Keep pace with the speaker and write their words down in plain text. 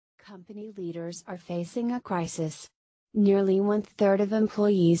company leaders are facing a crisis. Nearly one-third of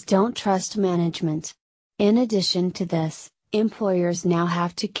employees don't trust management. In addition to this, employers now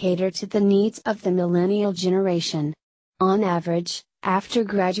have to cater to the needs of the millennial generation. On average, after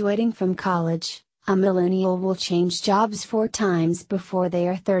graduating from college, a millennial will change jobs 4 times before they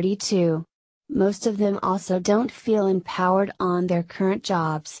are 32. Most of them also don't feel empowered on their current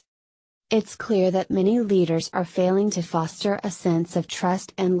jobs. It's clear that many leaders are failing to foster a sense of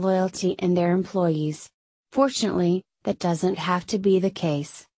trust and loyalty in their employees. Fortunately, that doesn't have to be the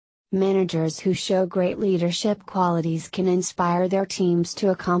case. Managers who show great leadership qualities can inspire their teams to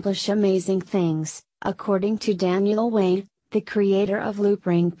accomplish amazing things, according to Daniel Wang, the creator of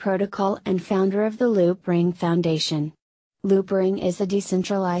Loopring Protocol and founder of the Loopring Foundation. Loopring is a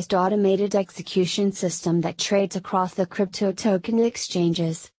decentralized automated execution system that trades across the crypto token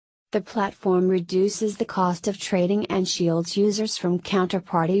exchanges. The platform reduces the cost of trading and shields users from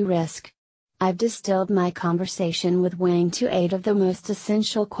counterparty risk. I've distilled my conversation with Wang to 8 of the most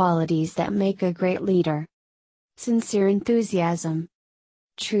essential qualities that make a great leader. Sincere enthusiasm.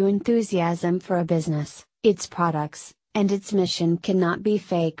 True enthusiasm for a business, its products, and its mission cannot be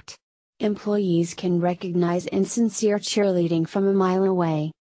faked. Employees can recognize insincere cheerleading from a mile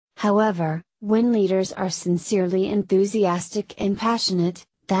away. However, when leaders are sincerely enthusiastic and passionate,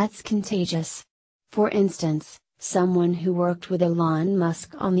 that's contagious. For instance, someone who worked with Elon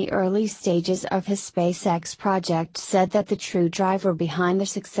Musk on the early stages of his SpaceX project said that the true driver behind the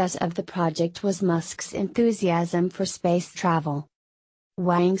success of the project was Musk's enthusiasm for space travel.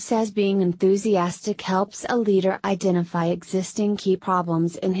 Wang says being enthusiastic helps a leader identify existing key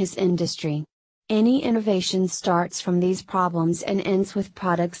problems in his industry. Any innovation starts from these problems and ends with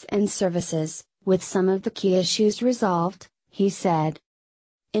products and services, with some of the key issues resolved, he said.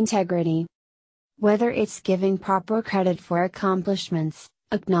 Integrity. Whether it's giving proper credit for accomplishments,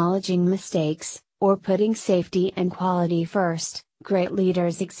 acknowledging mistakes, or putting safety and quality first, great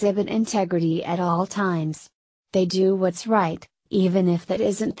leaders exhibit integrity at all times. They do what's right, even if that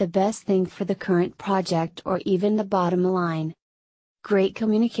isn't the best thing for the current project or even the bottom line. Great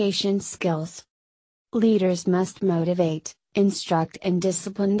communication skills. Leaders must motivate, instruct and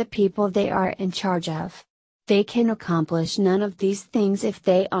discipline the people they are in charge of. They can accomplish none of these things if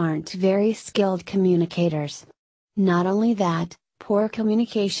they aren't very skilled communicators. Not only that, poor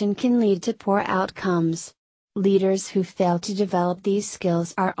communication can lead to poor outcomes. Leaders who fail to develop these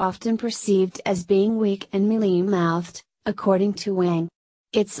skills are often perceived as being weak and mealy-mouthed, according to Wang.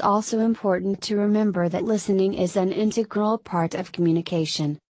 It's also important to remember that listening is an integral part of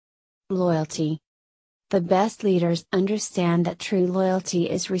communication. Loyalty. The best leaders understand that true loyalty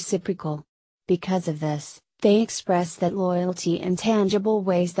is reciprocal. Because of this, they express that loyalty in tangible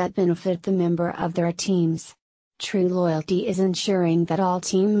ways that benefit the member of their teams. True loyalty is ensuring that all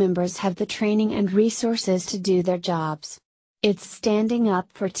team members have the training and resources to do their jobs. It's standing up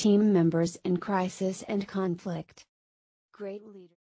for team members in crisis and conflict. Great leaders